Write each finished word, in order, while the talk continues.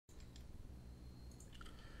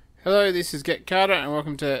Hello, this is Get Carter, and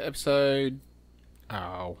welcome to episode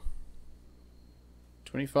 25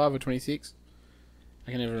 or 26.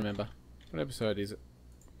 I can never remember. What episode is it?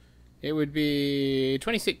 It would be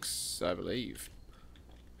 26, I believe.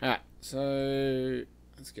 Alright, so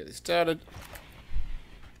let's get this started.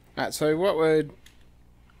 Alright, so what we're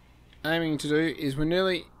aiming to do is we're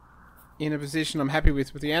nearly in a position I'm happy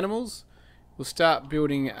with the animals. We'll start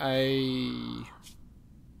building a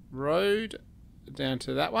road down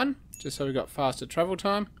to that one, just so we've got faster travel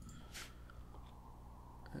time.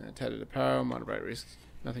 Tattered apparel, moderate risks,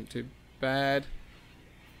 nothing too bad.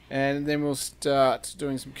 And then we'll start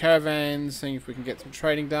doing some caravans, seeing if we can get some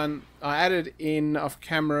trading done. I added in off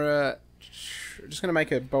camera, just going to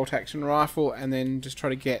make a bolt action rifle and then just try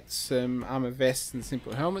to get some armor vests and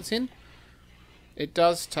simple helmets in. It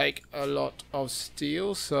does take a lot of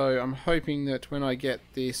steel, so I'm hoping that when I get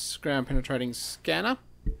this ground penetrating scanner,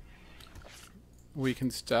 we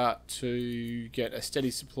can start to get a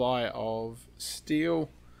steady supply of steel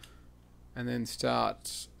and then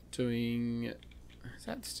start doing... Is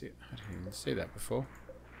that steel? I didn't even see that before.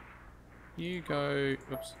 You go...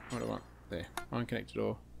 Oops, what do I want? There. Unconnected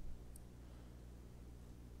ore.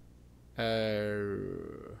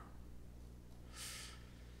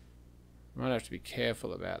 Might have to be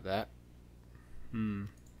careful about that.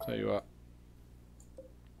 Tell you what.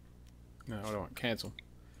 No, I don't want cancel.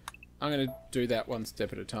 I'm going to do that one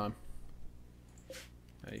step at a time.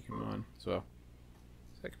 Now you can mine as well.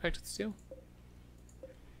 Is that compacted steel?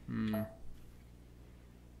 We'll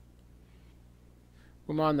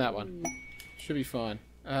mine that one. Should be fine.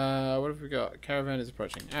 What have we got? Caravan is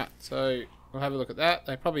approaching. So we'll have a look at that.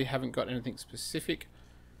 They probably haven't got anything specific.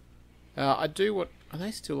 I do what... Are they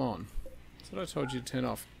still on? That's what I told you to turn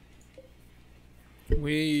off.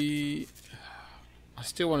 I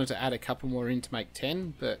still wanted to add a couple more in to make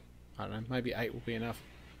 10, but I don't know, maybe 8 will be enough.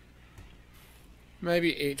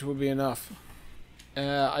 Maybe 8 will be enough.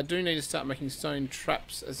 I do need to start making stone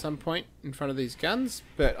traps at some point in front of these guns,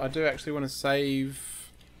 but I do actually want to save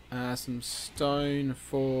some stone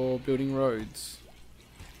for building roads.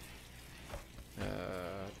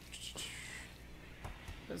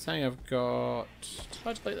 That's saying I've got... Did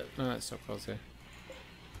I delete that? No, that's stockpiles there.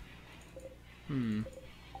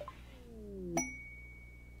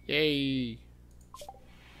 Yay!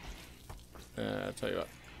 I'll tell you what.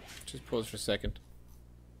 Just pause for a second.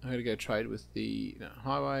 I'm going to go trade with the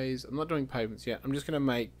highways. I'm not doing pavements yet. I'm just going to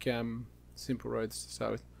make simple roads to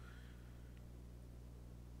start with.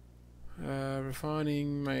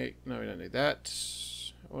 Refining, no, we don't need that.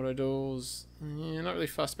 Auto doors. Yeah, not really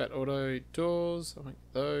fussed about auto doors. I'll make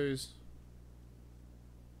those.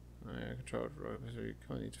 Controlled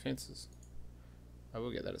colony defenses. I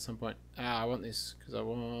will get that at some point. I want this because I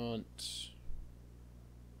want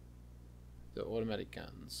the automatic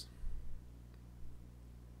guns.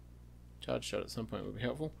 Charge shot at some point would be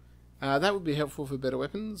helpful. That would be helpful for better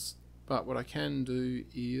weapons, but what I can do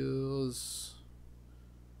is...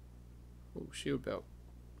 Oh, shield belt.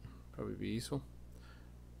 Probably be useful.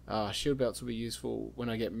 Shield belts will be useful when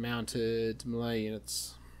I get mounted melee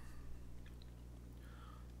units.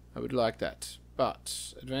 I would like that.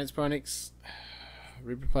 But, advanced bionics,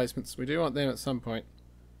 rib replacements, we do want them at some point.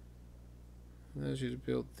 Allows you to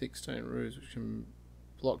build thick stone roofs which can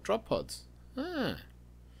block drop pods. And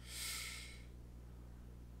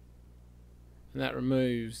that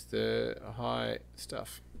removes the high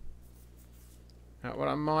stuff. Now, what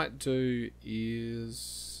I might do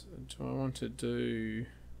is... Do I want to do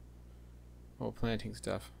more planting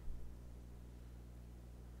stuff?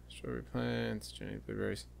 Strawberry plants, Jenny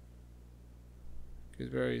blueberries,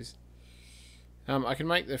 gooseberries. I can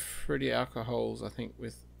make the fruity alcohols, I think,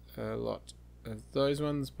 with a lot of those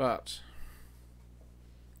ones, but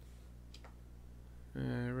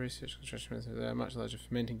research construction methods are much larger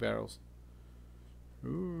fermenting barrels.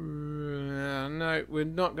 No, we're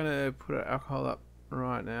not going to put our alcohol up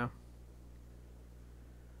right now.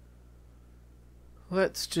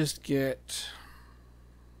 Let's just get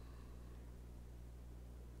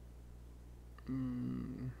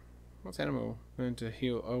what's animal? Learn to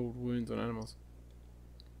heal old wounds on animals.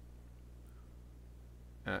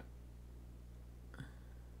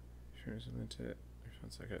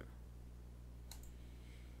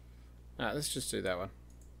 Let's just do that one.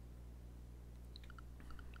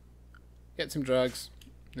 Get some drugs,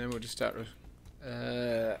 then we'll just start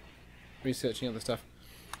researching other stuff.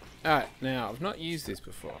 Alright, now I've not used this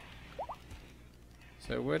before.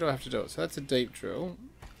 So where do I have to do it? So that's a deep drill.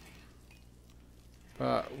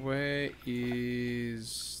 But where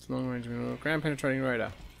is long range ground penetrating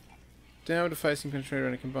radar? Downward facing penetrator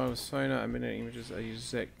and combined with sonar and magnetic images are used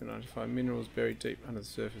to detect the 95 minerals buried deep under the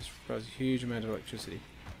surface. Requires a huge amount of electricity.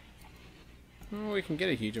 Well, we can get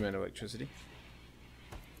a huge amount of electricity.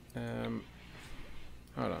 Hold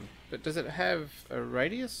on. But does it have a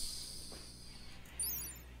radius?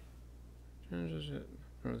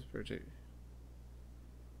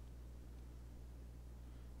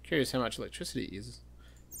 Curious how much electricity it uses.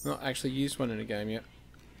 Not actually used one in a game yet.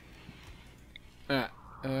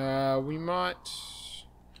 We might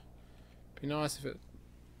be nice if it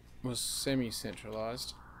was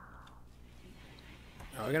semi-centralized.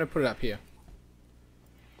 Oh, we're going to put it up here.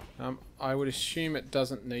 I would assume it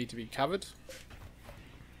doesn't need to be covered.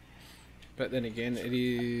 But then again, it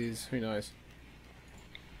is... who knows.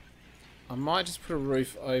 I might just put a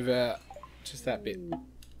roof over just that bit.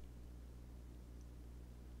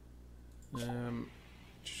 I don't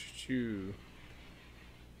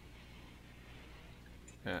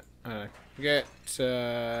know.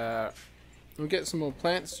 We'll get some more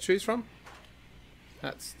plants to choose from.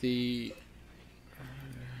 That's the...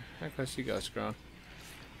 how close do you guys grow?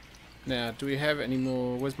 Now, do we have any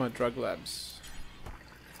more... where's my drug labs?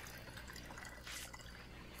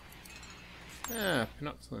 Ah,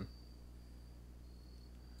 penoxylin.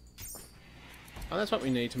 Oh, that's what we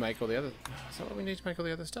need to make all the other... is that what we need to make all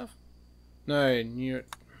the other stuff? No, new...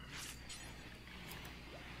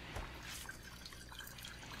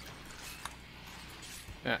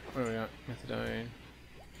 ah, where are we at? Methadone.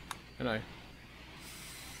 I know.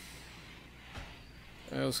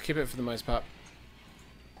 I'll skip it for the most part.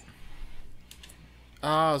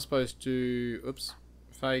 Ah, I was supposed to... oops.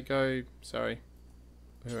 Fago. Sorry.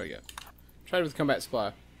 Where we go? Trade with combat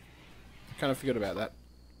supplier. I kind of forgot about that.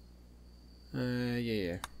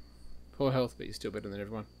 Yeah. Poor health, but you're still better than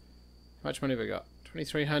everyone. How much money have we got?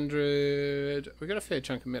 2,300. We got a fair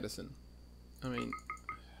chunk of medicine. I mean...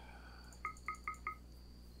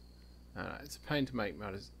 it's a pain to make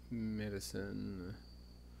medicine.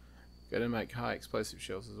 Gotta make high explosive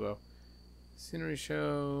shells as well. Incendiary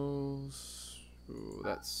shells. Ooh,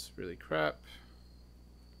 that's really crap.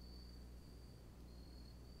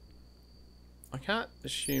 I can't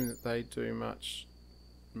assume that they do much.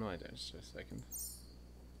 No, I don't. Just a second.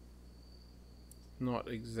 Not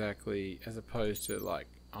exactly as opposed to like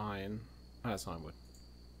iron. Oh, that's ironwood.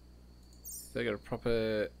 They got a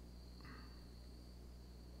proper.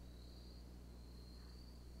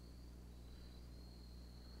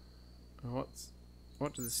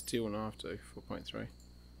 What does the steel knife do? 4.3.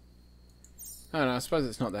 I don't know, I suppose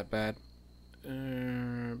it's not that bad.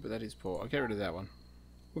 But that is poor. I'll get rid of that one.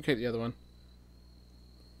 We'll keep the other one.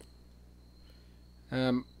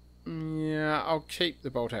 Yeah, I'll keep the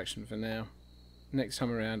bolt action for now. Next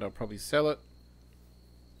time around I'll probably sell it.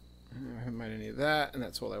 I haven't made any of that, and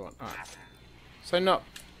that's all they want. Alright. So not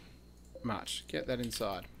much. Get that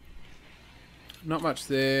inside. Not much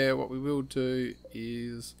there. What we will do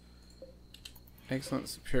is... excellent,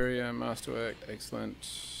 superior, masterwork, excellent.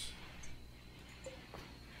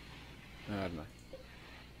 I don't know.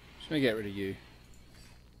 Just gonna get rid of you.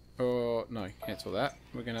 Or no, cancel that.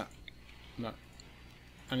 We're gonna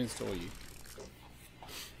uninstall you.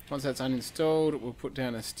 Once that's uninstalled, we'll put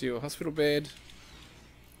down a steel hospital bed.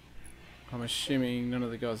 I'm assuming none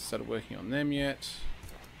of the guys have started working on them yet.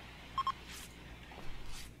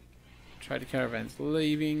 Trader caravan's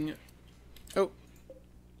leaving. Oh,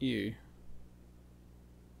 you.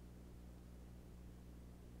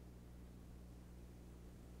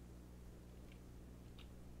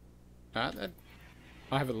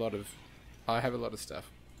 I have a lot of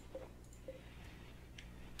stuff.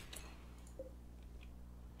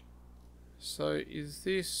 So is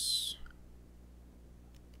this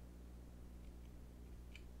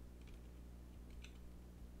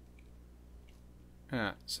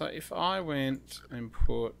so if I went and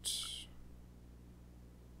put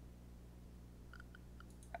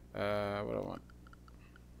what do I want?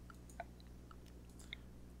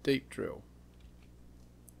 Deep drill.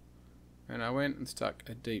 And I went and stuck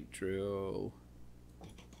a deep drill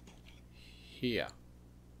here.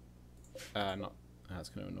 That's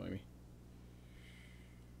going to annoy me.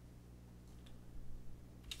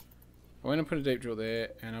 I went and put a deep drill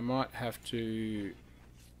there, and I might have to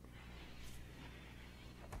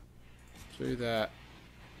do that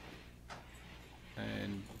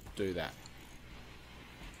and do that.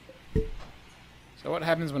 So what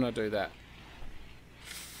happens when I do that?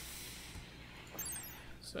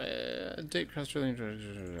 So deep crust drilling.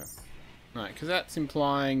 Right, because that's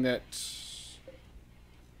implying that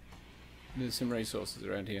there's some resources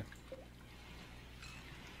around here.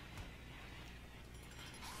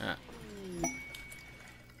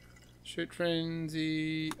 Shoot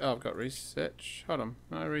frenzy. Oh, I've got research. Hold on.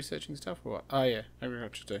 No researching stuff or what? Oh yeah,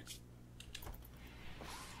 agriculture too.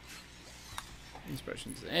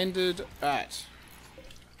 Inspiration's ended. Right.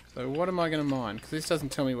 So what am I going to mine? Because this doesn't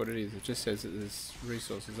tell me what it is. It just says that there's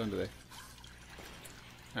resources under there.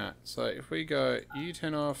 Alright, so if we go, you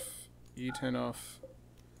turn off, you turn off,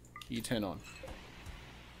 you turn on.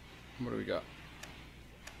 What do we got?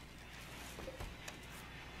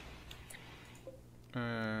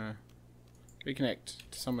 Reconnect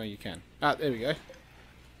to somewhere you can. Ah, there we go.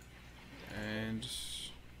 And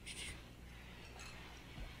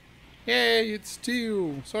yeah, it's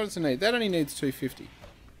steel. So what does it need? That only needs 250.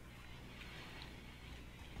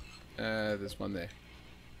 There's one there.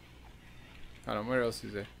 Hold on, where else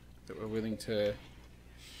is there that we're willing to...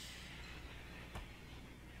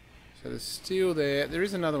 So there's steel there. There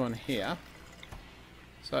is another one here.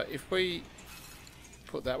 So if we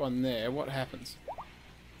put that one there, what happens?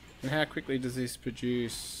 And how quickly does this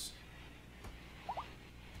produce...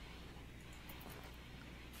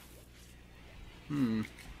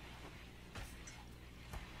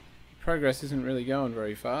 Progress isn't really going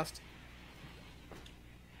very fast.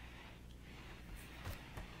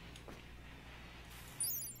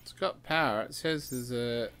 It's got power. It says there's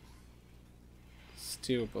a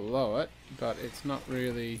steel below it, but it's not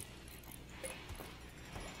really...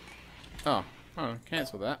 Oh,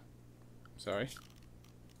 cancel that. Sorry.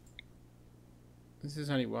 This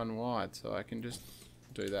is only one wide, so I can just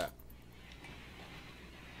do that.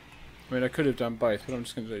 I mean, I could have done both, but I'm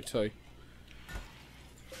just going to do two.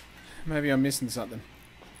 Maybe I'm missing something.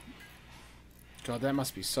 God, that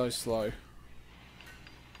must be so slow.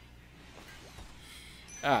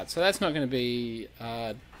 So that's not going to be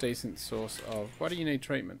a decent source of... Why do you need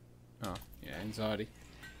treatment? Oh, yeah, anxiety.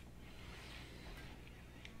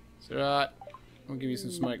 It's alright. We'll give you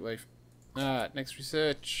some smoke leaf. Alright, next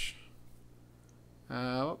research.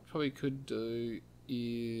 What we probably could do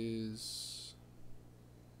is...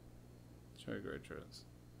 Sugar turrets.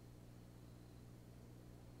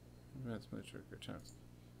 I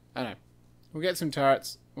don't know. We'll get some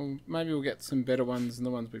turrets. Maybe we'll get some better ones than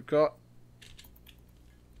the ones we've got.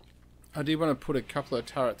 I do want to put a couple of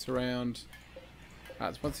turrets around.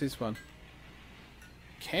 What's this one?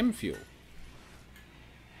 Chem fuel.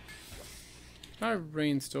 Can I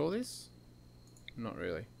reinstall this? Not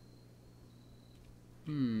really.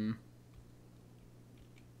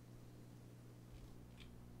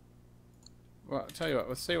 Well, I'll tell you what,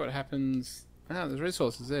 let's see what happens. There's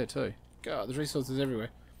resources there too. God, there's resources everywhere.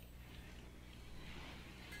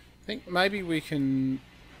 I think maybe we can...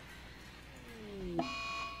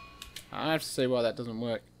 I have to see why that doesn't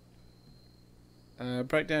work.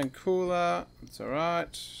 Breakdown cooler, that's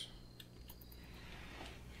alright.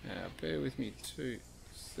 Now, bear with me 2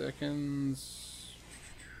 seconds.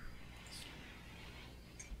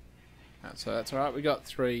 So that's alright, we got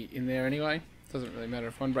 3 in there anyway. Doesn't really matter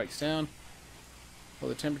if one breaks down. All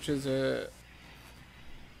the temperatures are...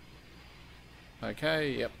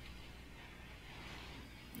 Okay, yep.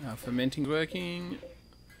 Fermenting's working.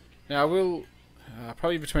 Now I will,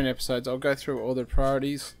 probably between episodes, I'll go through all the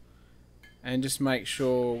priorities and just make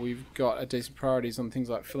sure we've got a decent priorities on things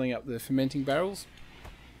like filling up the fermenting barrels.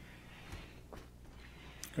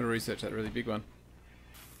 Got to research that really big one.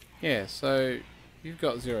 Yeah, so you've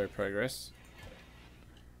got 0 progress.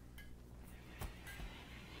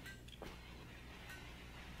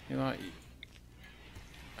 You're like...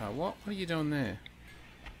 what are you doing there?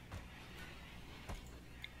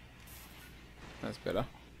 That's better.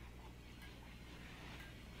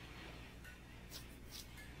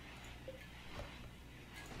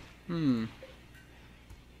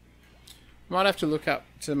 Might have to look up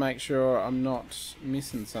to make sure I'm not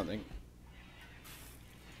missing something.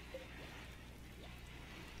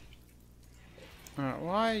 Alright,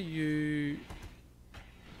 why are you...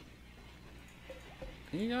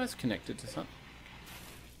 Are you guys connected to something?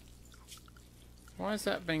 Why is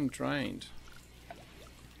that being drained?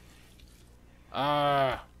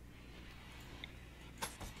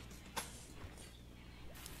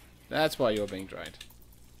 That's why you're being drained.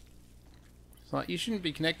 It's like, you shouldn't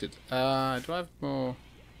be connected. Do I have more?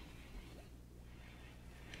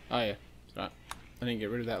 Oh yeah, right. I didn't get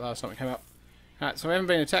rid of that last time it came up. Alright, so we haven't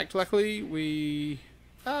been attacked, luckily. We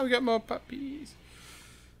got more puppies.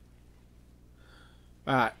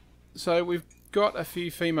 Alright, so we've got a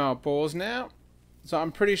few female boars now. So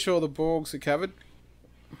I'm pretty sure the Borgs are covered.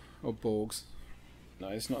 Or Borgs. No,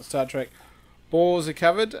 it's not Star Trek. Boars are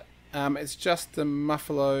covered. It's just the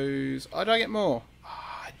Muffalos. Oh, did I get more?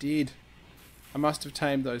 Oh, I did. I must have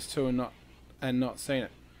tamed those 2 and not seen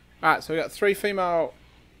it. Alright, so we got 3 female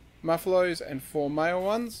Muffalos and 4 male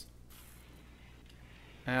ones.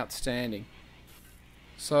 Outstanding.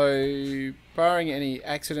 So, barring any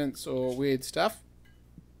accidents or weird stuff,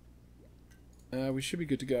 we should be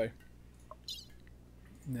good to go.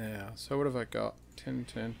 Now, so what have I got? 10,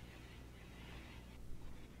 10.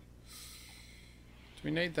 Do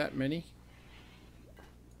we need that many?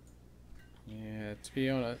 Yeah, to be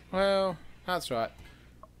honest. Well, that's right.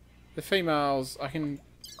 The females, I can...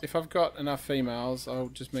 If I've got enough females, I'll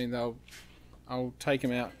just mean I'll take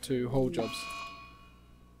them out to haul jobs.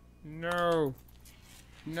 No!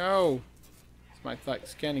 No! It's my, like,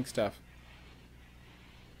 scanning stuff.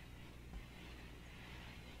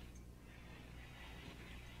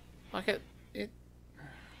 Like it...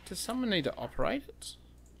 Does someone need to operate it?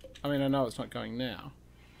 I mean, I know it's not going now.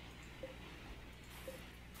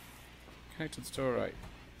 Connected store rate.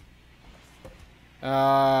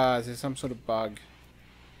 Ah, is there some sort of bug?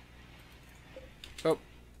 Oh,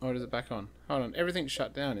 or is it back on? Hold on, everything's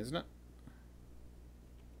shut down, isn't it?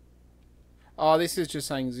 Oh, this is just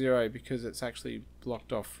saying 0 because it's actually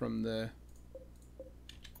blocked off from the...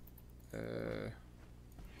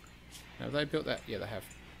 Have they built that? Yeah, they have.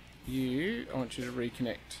 I want you to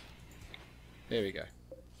reconnect. There we go.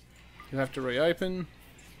 You'll have to reopen.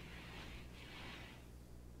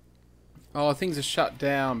 Oh, things are shut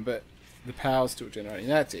down, but the power's still generating.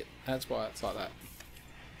 That's it. That's why it's like that.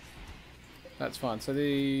 That's fine. So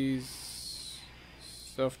these...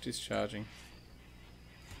 self-discharging.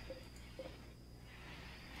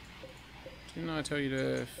 Didn't I tell you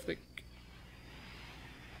to flick?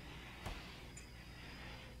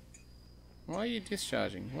 Why are you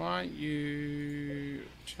discharging? Why aren't you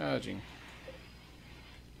charging?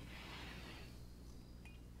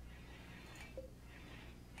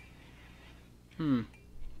 It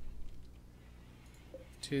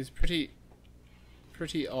is pretty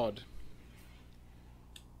odd.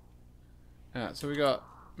 Alright, so we got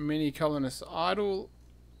many colonists idle.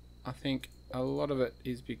 I think a lot of it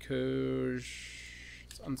is because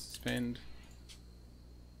it's unsuspend.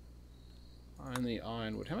 Only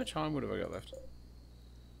ironwood. How much ironwood have I got left?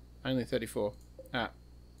 Only 34.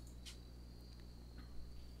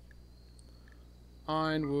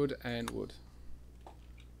 Ironwood and wood.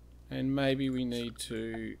 And maybe we need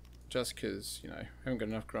to, just because, you know, haven't got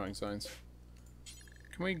enough growing zones.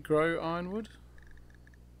 Can we grow ironwood?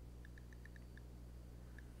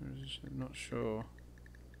 I'm not sure.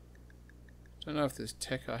 Don't know if there's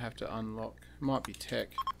tech I have to unlock. Might be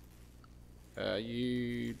tech.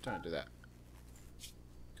 You don't do that.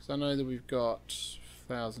 Because I know that we've got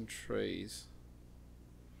 1,000 trees.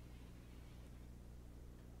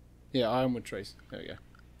 Yeah, ironwood trees. There we go.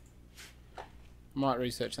 Might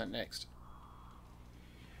research that next.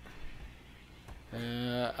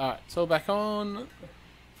 Alright, it's all back on.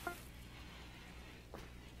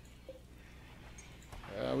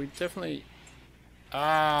 We definitely...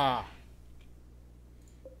 Alright,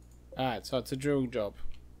 so it's a drill job.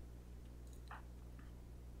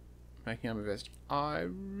 Making armor vest. I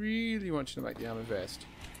really want you to make the armor vest.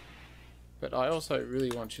 But I also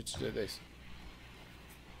really want you to do this.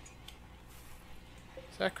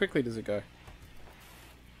 So how quickly does it go?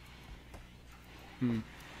 Not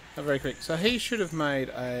very quick. So he should have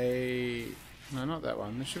made a... No, not that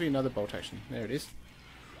one. There should be another bolt action. There it is.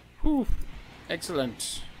 Whew. Excellent.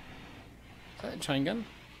 Is that a chain gun?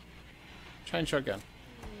 Chain shotgun.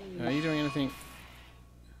 Are you doing anything?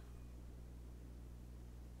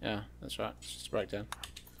 Yeah, that's right. It's just a breakdown.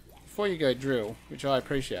 Before you go drill, which I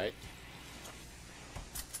appreciate.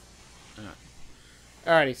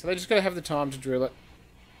 Alrighty, so they just gotta have the time to drill it.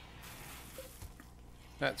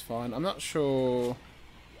 That's fine. I'm not sure...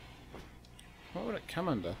 What would it come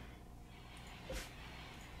under?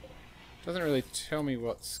 Doesn't really tell me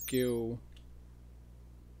what skill...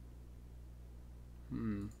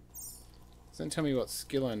 Doesn't tell me what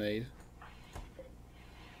skill I need.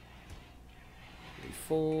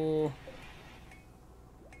 34...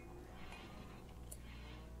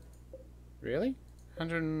 Really?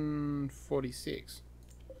 146.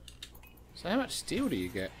 So how much steel do you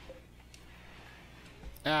get?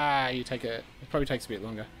 You take it. It probably takes a bit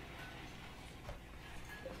longer.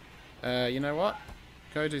 You know what?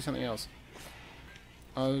 Go do something else.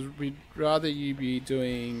 We'd rather you be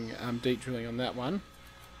doing deep drilling on that one.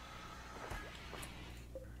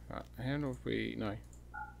 Right, and if we... No.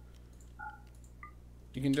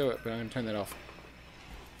 You can do it, but I'm going to turn that off.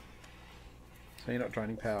 So you're not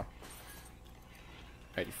draining power.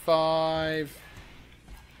 85.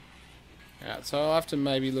 Alright, so I'll have to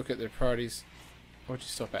maybe look at the priorities. Or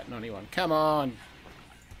just stop at 91. Come on!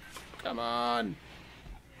 Come on!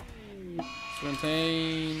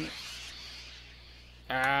 17.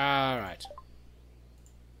 Alright.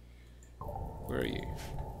 Where are you?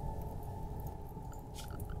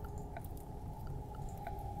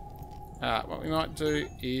 What we might do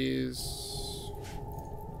is...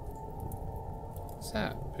 What's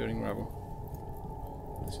that? Building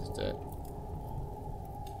rubble. This is dirt.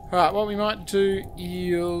 Alright, what we might do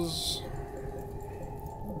is...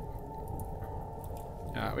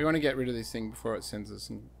 we want to get rid of this thing before it sends us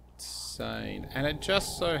insane. And it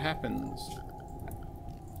just so happens...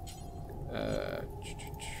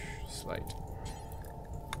 slate.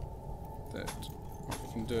 That what we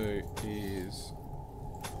can do is...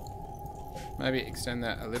 maybe extend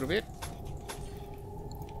that a little bit.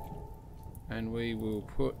 And we will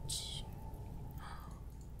put...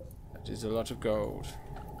 that is a lot of gold.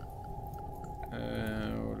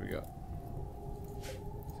 What do we got?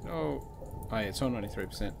 Oh yeah, it's on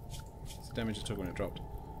 93%. It's the damage it took when it dropped.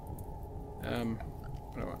 What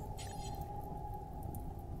do I want?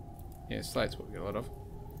 Yeah, slate's what we get a lot of.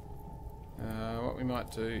 What we might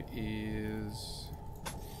do is...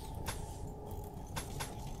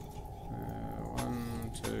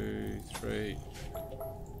 1, 2, 3...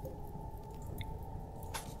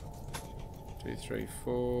 2, 3,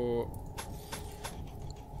 4...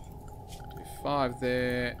 do 5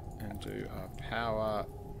 there, and do our power...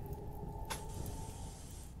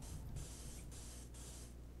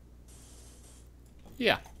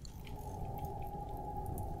 yeah.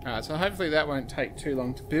 Alright, so hopefully that won't take too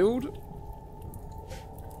long to build.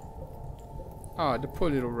 Oh, the poor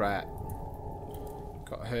little rat.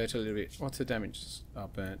 Got hurt a little bit. What's the damage? Oh,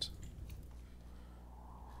 burnt.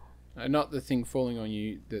 No, not the thing falling on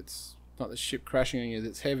you that's... not the ship crashing on you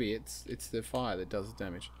that's heavy, it's the fire that does the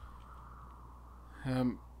damage.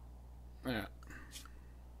 Yeah.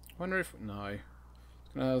 Wonder if... no.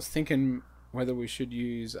 I was thinking whether we should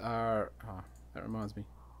use our... oh, that reminds me.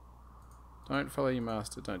 Don't follow your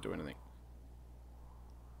master, don't do anything.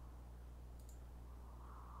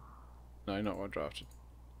 No, not what I drafted.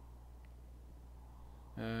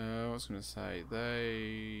 I was going to say,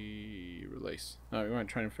 they... release. No, we won't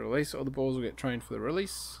train for release. All the balls will get trained for the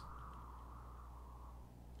release.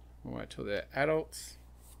 We'll wait till they're adults.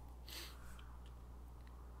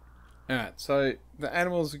 Alright, so the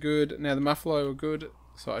animals are good. Now the muffalo are good,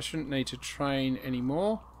 so I shouldn't need to train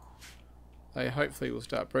anymore. They hopefully will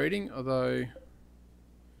start breeding, although...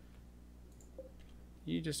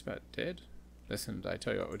 you're just about dead. Less than a day.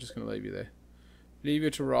 Tell you what, we're just going to leave you there. Leave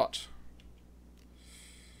you to rot.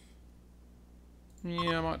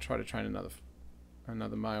 Yeah, I might try to train another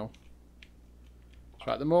male.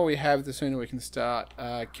 Right, the more we have, the sooner we can start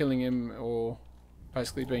killing him, or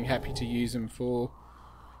basically being happy to use him for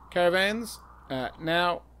caravans.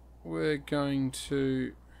 Now we're going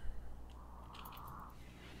to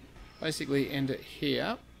basically end it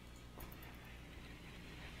here,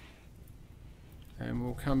 and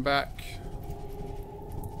we'll come back.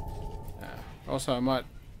 Also, I might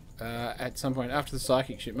at some point after the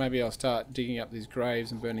psychic ship, maybe I'll start digging up these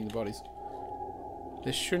graves and burning the bodies.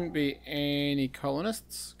 There shouldn't be any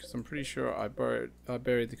colonists, because I'm pretty sure I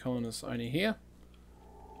buried the colonists only here.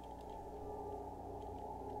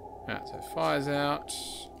 Alright, so fire's out.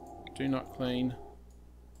 Do not clean,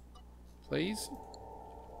 please.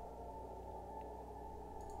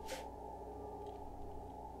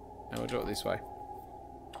 And we'll do it this way.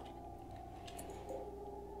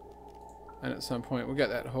 And at some point we'll get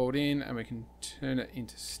that hauled in and we can turn it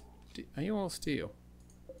into steel. Are you all steel?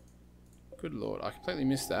 Good lord, I completely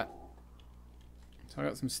missed that. So I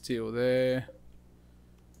got some steel there.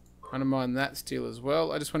 I don't mind that steel as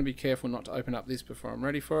well. I just want to be careful not to open up this before I'm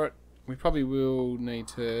ready for it. We probably will need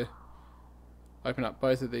to open up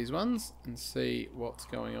both of these ones and see what's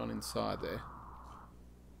going on inside there.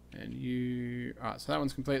 And you... alright, so that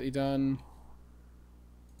one's completely done.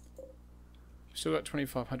 We've still got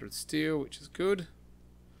 2,500 steel, which is good.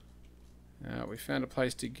 We found a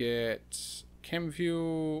place to get chem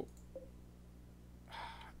fuel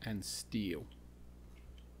and steel.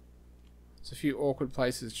 There's a few awkward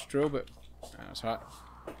places to drill, but that's right.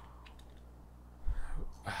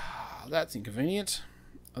 That's inconvenient.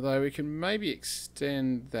 Although we can maybe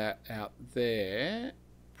extend that out there,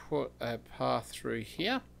 put a path through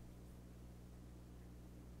here,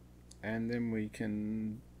 and then we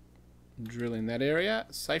can drill in that area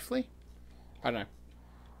safely. I don't know.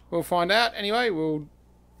 We'll find out. Anyway, we'll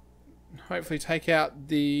hopefully take out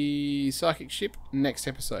the psychic ship next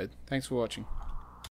episode. Thanks for watching.